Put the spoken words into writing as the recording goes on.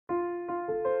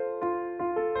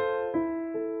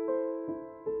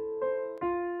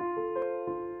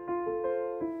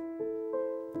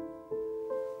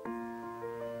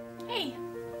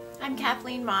I'm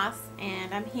Kathleen Moss,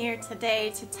 and I'm here today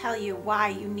to tell you why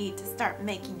you need to start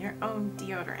making your own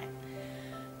deodorant.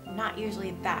 I'm not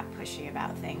usually that pushy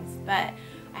about things, but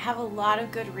I have a lot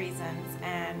of good reasons,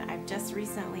 and I've just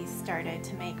recently started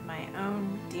to make my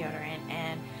own deodorant,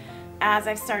 and as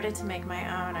I've started to make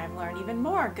my own, I've learned even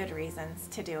more good reasons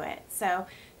to do it. So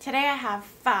today I have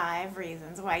 5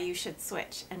 reasons why you should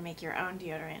switch and make your own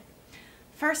deodorant.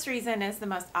 First reason is the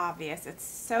most obvious. It's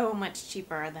so much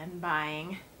cheaper than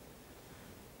buying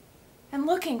and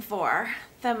looking for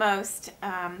the most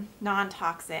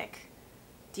non-toxic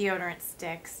deodorant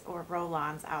sticks or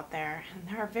roll-ons out there. And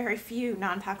there are very few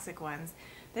non-toxic ones.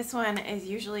 This one is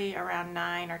usually around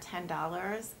 $9 or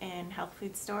 $10 in health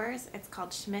food stores. It's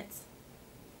called Schmidt's.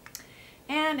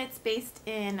 And it's based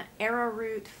in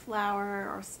arrowroot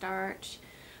flour or starch,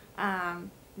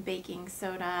 baking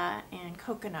soda, and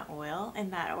coconut oil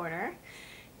in that order.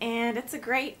 And it's a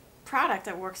great product.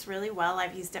 It works really well.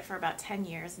 I've used it for about 10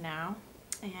 years now,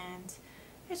 and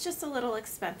it's just a little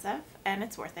expensive, and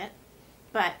it's worth it.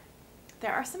 But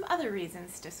there are some other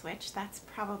reasons to switch. That's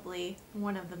probably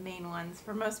one of the main ones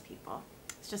for most people.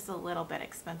 It's just a little bit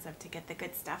expensive to get the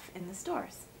good stuff in the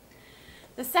stores.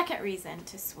 The second reason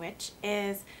to switch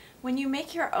is when you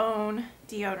make your own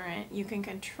deodorant, you can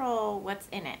control what's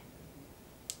in it.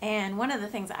 And one of the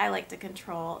things I like to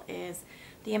control is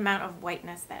the amount of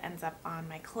whiteness that ends up on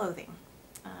my clothing.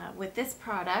 With this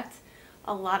product,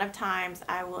 a lot of times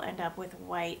I will end up with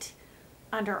white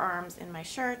underarms in my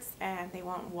shirts, and they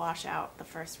won't wash out the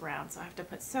first round. So I have to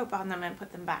put soap on them and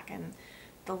put them back in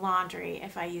the laundry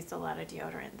if I used a lot of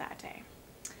deodorant that day.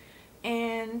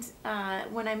 And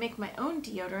when I make my own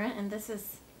deodorant, and this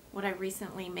is what I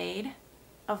recently made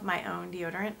of my own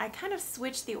deodorant, I kind of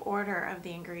switch the order of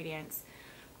the ingredients.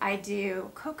 I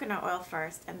do coconut oil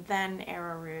first, and then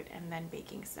arrowroot, and then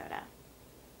baking soda.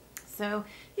 So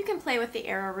you can play with the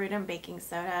arrowroot and baking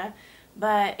soda,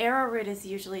 but arrowroot is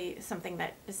usually something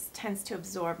that tends to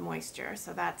absorb moisture,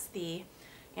 so that's the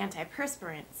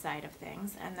antiperspirant side of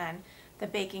things. And then the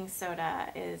baking soda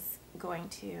is going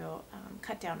to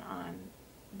cut down on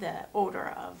the odor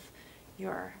of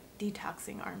your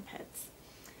detoxing armpits.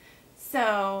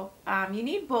 So you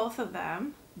need both of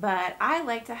them, but I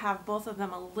like to have both of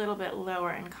them a little bit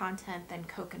lower in content than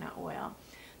coconut oil.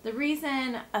 The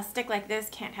reason a stick like this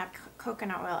can't have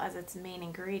coconut oil as its main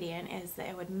ingredient is that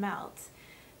it would melt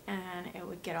and it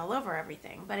would get all over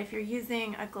everything. But if you're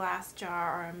using a glass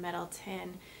jar or a metal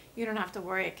tin, you don't have to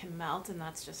worry, it can melt, and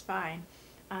that's just fine.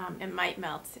 It might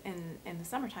melt in the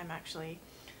summertime, actually.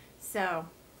 So,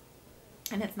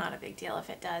 and it's not a big deal if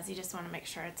it does. You just want to make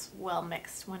sure it's well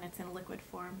mixed when it's in liquid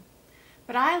form.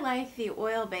 But I like the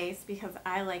oil base because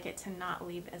I like it to not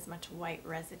leave as much white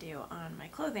residue on my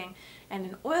clothing. And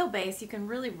an oil base, you can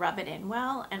really rub it in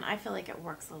well, and I feel like it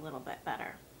works a little bit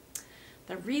better.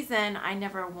 The reason I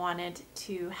never wanted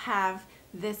to have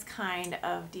this kind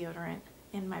of deodorant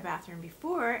in my bathroom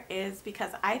before is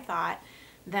because I thought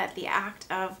that the act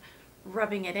of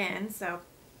rubbing it in, so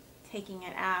taking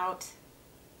it out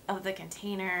of the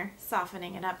container,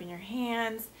 softening it up in your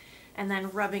hands, and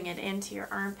then rubbing it into your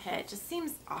armpit just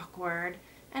seems awkward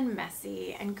and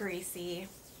messy and greasy.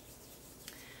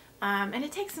 And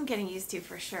it takes some getting used to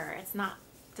for sure.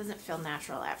 Doesn't feel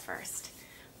natural at first.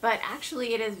 But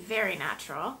actually it is very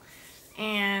natural.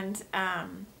 And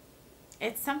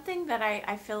it's something that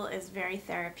I feel is very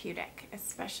therapeutic,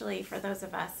 especially for those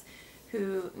of us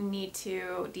who need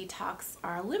to detox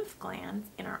our lymph glands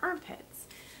in our armpits.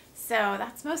 So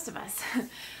that's most of us.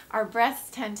 Our breasts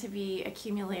tend to be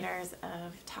accumulators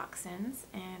of toxins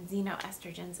and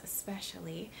xenoestrogens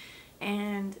especially.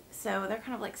 And so they're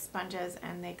kind of like sponges,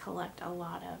 and they collect a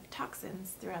lot of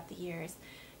toxins throughout the years.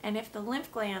 And if the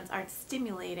lymph glands aren't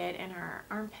stimulated in our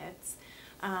armpits,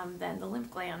 then the lymph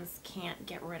glands can't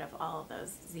get rid of all of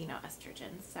those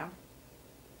xenoestrogens. So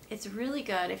it's really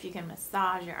good if you can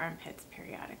massage your armpits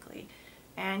periodically.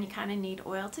 And you kind of need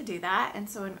oil to do that, and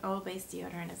so an oil-based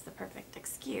deodorant is the perfect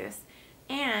excuse.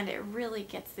 And it really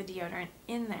gets the deodorant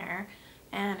in there,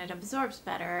 and it absorbs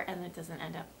better, and it doesn't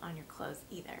end up on your clothes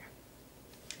either.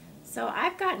 So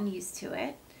I've gotten used to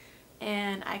it,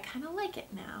 and I kind of like it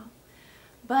now.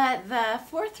 But the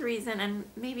fourth reason, and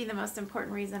maybe the most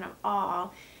important reason of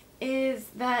all, is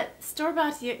that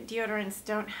store-bought deodorants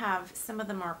don't have some of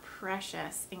the more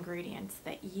precious ingredients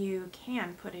that you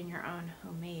can put in your own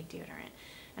homemade deodorant.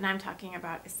 And I'm talking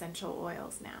about essential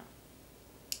oils now.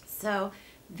 So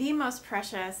the most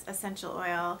precious essential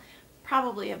oil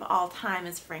probably of all time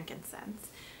is frankincense.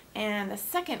 And the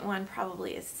second one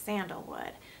probably is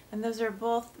sandalwood. And those are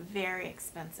both very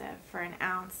expensive. For an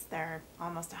ounce, they're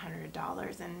almost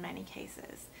 $100 in many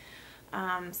cases.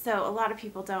 So a lot of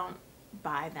people don't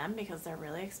buy them because they're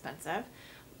really expensive.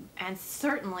 And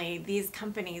certainly these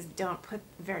companies don't put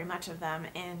very much of them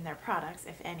in their products,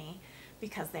 if any,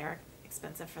 because they're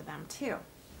expensive for them too.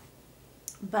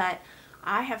 But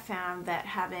I have found that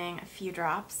having a few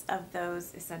drops of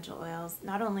those essential oils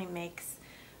not only makes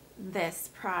this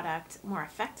product more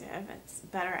effective, it's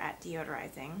better at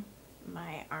deodorizing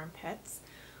my armpits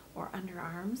or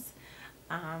underarms,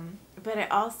 but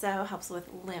it also helps with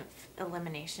lymph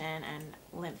elimination and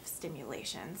lymph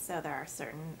stimulation. So there are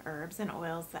certain herbs and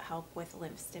oils that help with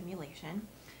lymph stimulation,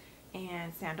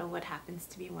 and sandalwood happens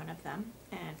to be one of them,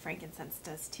 and frankincense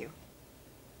does too.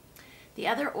 The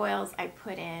other oils I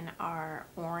put in are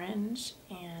orange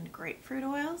and grapefruit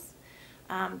oils.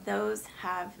 Those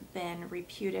have been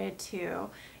reputed to,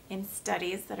 in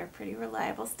studies that are pretty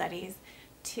reliable studies,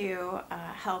 to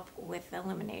help with the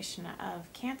elimination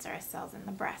of cancerous cells in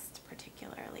the breast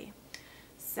particularly.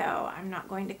 So I'm not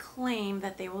going to claim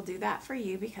that they will do that for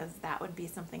you, because that would be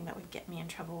something that would get me in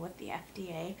trouble with the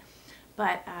FDA.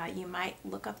 But you might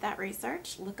look up that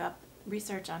research, look up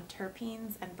research on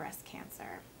terpenes and breast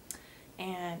cancer.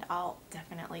 And I'll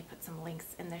definitely put some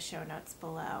links in the show notes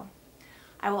below.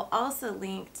 I will also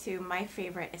link to my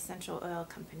favorite essential oil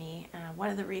company. One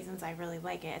of the reasons I really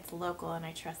like it, it's local and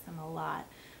I trust them a lot.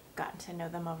 I've gotten to know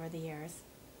them over the years.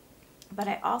 But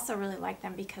I also really like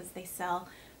them because they sell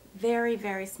very,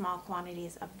 very small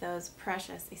quantities of those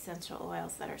precious essential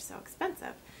oils that are so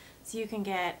expensive. So you can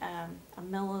get a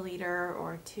milliliter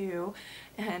or two,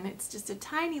 and it's just a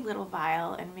tiny little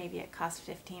vial, and maybe it costs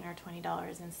 $15 or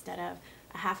 $20 instead of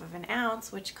a half of an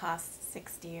ounce, which costs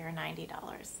 $60 or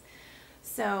 $90.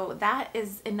 So that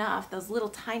is enough. Those little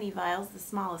tiny vials, the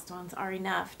smallest ones, are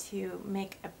enough to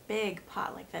make a big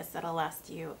pot like this that'll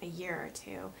last you a year or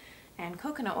two. And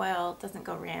coconut oil doesn't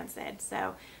go rancid,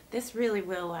 so this really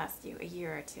will last you a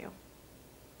year or two.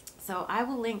 So I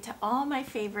will link to all my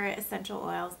favorite essential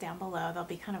oils down below. They'll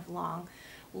be kind of long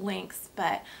links,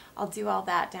 but I'll do all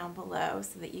that down below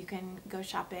so that you can go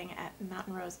shopping at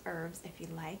Mountain Rose Herbs if you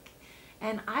like.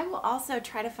 And I will also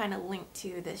try to find a link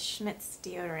to this Schmidt's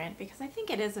deodorant, because I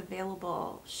think it is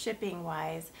available shipping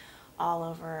wise all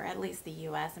over, at least the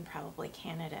US and probably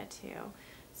Canada too.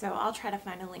 So I'll try to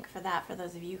find a link for that for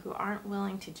those of you who aren't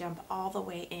willing to jump all the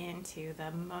way into the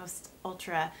most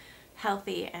ultra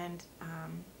healthy and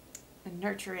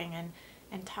nurturing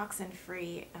and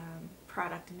toxin-free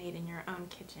product made in your own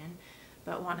kitchen,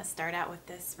 but want to start out with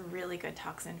this really good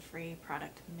toxin-free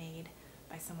product made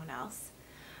by someone else.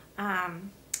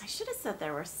 I should have said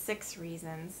there were 6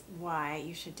 reasons why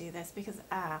you should do this, because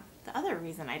the other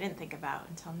reason I didn't think about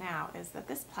until now is that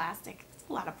this plastic, it's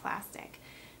a lot of plastic,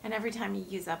 and every time you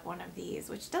use up one of these,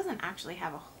 which doesn't actually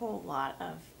have a whole lot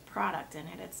of product in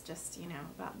it, it's just, you know,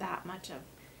 about that much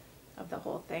of the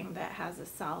whole thing that has a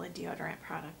solid deodorant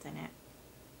product in it.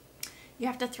 You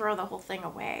have to throw the whole thing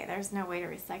away. There's no way to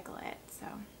recycle it. So,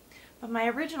 but my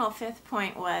original 5th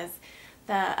point was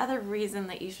the other reason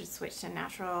that you should switch to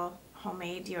natural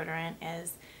homemade deodorant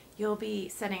is you'll be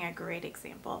setting a great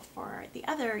example for the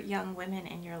other young women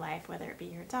in your life, whether it be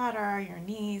your daughter, your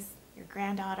niece, your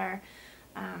granddaughter.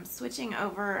 Switching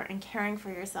over and caring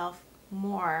for yourself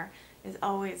more is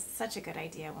always such a good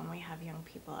idea when we have young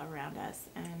people around us,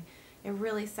 and it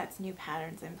really sets new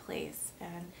patterns in place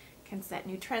and can set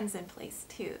new trends in place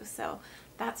too. So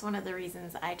that's one of the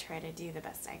reasons I try to do the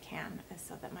best I can, is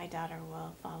so that my daughter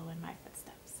will follow in my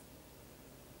footsteps.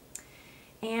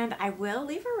 And I will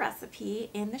leave a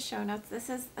recipe in the show notes. This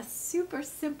is a super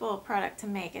simple product to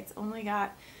make. It's only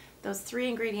got those 3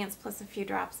 ingredients plus a few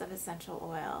drops of essential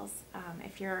oils.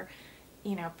 If you're,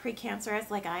 you know,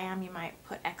 precancerous like I am, you might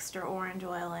put extra orange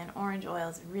oil in. Orange oil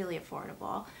is really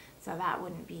affordable, so that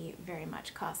wouldn't be very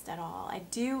much cost at all. I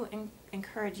do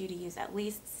encourage you to use at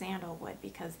least sandalwood,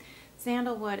 because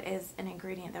sandalwood is an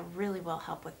ingredient that really will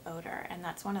help with odor, and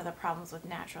that's one of the problems with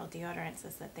natural deodorants,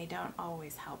 is that they don't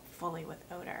always help fully with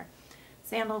odor.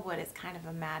 Sandalwood is kind of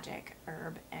a magic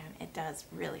herb, and it does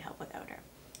really help with odor.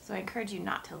 So I encourage you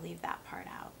not to leave that part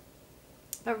out.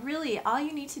 But really, all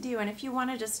you need to do, and if you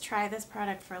want to just try this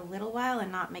product for a little while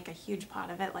and not make a huge pot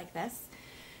of it like this,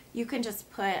 you can just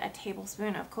put a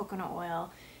tablespoon of coconut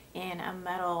oil in a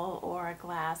metal or a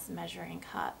glass measuring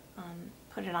cup.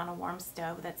 Put it on a warm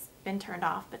stove that's been turned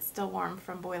off but still warm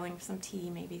from boiling some tea,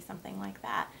 maybe something like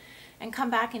that. And come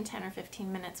back in 10 or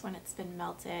 15 minutes when it's been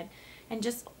melted, and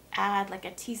just add like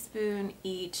a teaspoon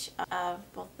each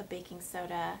of both the baking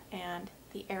soda and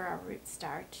the arrowroot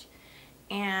starch,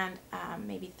 and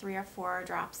maybe 3 or 4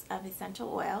 drops of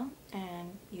essential oil.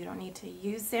 And you don't need to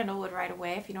use sandalwood right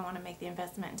away if you don't want to make the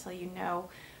investment until you know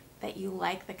that you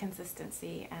like the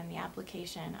consistency and the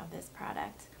application of this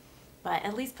product. But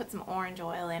at least put some orange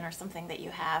oil in, or something that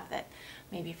you have, that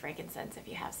maybe frankincense if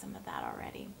you have some of that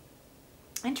already.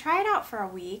 And try it out for a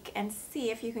week and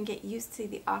see if you can get used to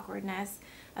the awkwardness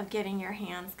of getting your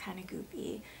hands kind of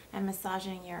goopy and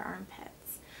massaging your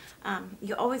armpits.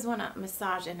 You always want to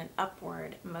massage in an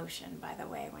upward motion, by the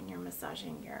way, when you're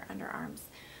massaging your underarms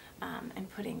and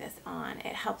putting this on.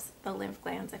 It helps the lymph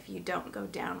glands if you don't go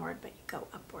downward but you go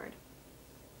upward.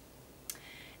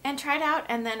 And try it out,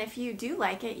 and then if you do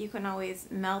like it, you can always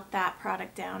melt that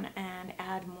product down and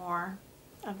add more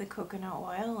of the coconut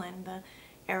oil and the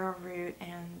arrowroot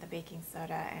and the baking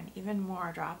soda and even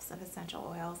more drops of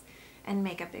essential oils and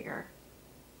make a bigger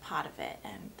pot of it,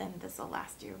 and then this will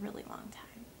last you a really long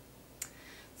time.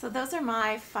 So those are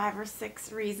my 5 or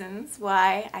 6 reasons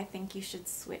why I think you should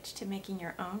switch to making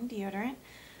your own deodorant.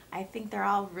 I think they're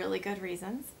all really good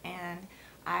reasons, and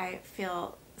I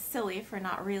feel silly for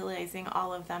not realizing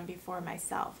all of them before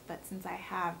myself, but since I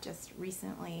have just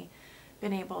recently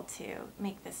been able to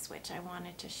make this switch, I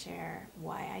wanted to share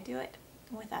why I do it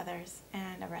with others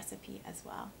and a recipe as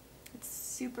well. It's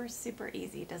super, super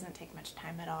easy. It doesn't take much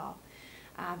time at all.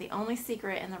 The only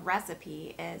secret in the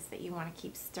recipe is that you want to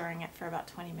keep stirring it for about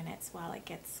 20 minutes while it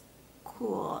gets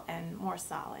cool and more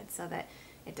solid, so that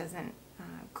it doesn't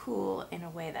cool in a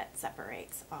way that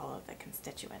separates all of the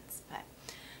constituents. But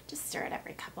just stir it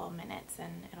every couple of minutes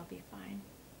and it'll be fine.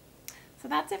 So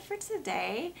that's it for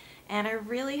today, and I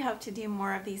really hope to do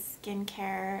more of these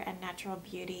skincare and natural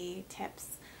beauty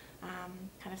tips,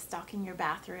 kind of stocking your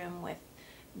bathroom with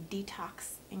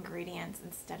detox ingredients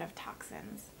instead of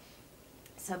toxins.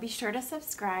 So be sure to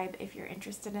subscribe if you're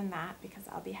interested in that, because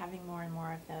I'll be having more and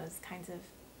more of those kinds of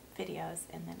videos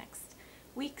in the next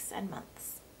weeks and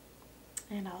months.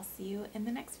 And I'll see you in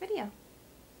the next video.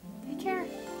 Take care.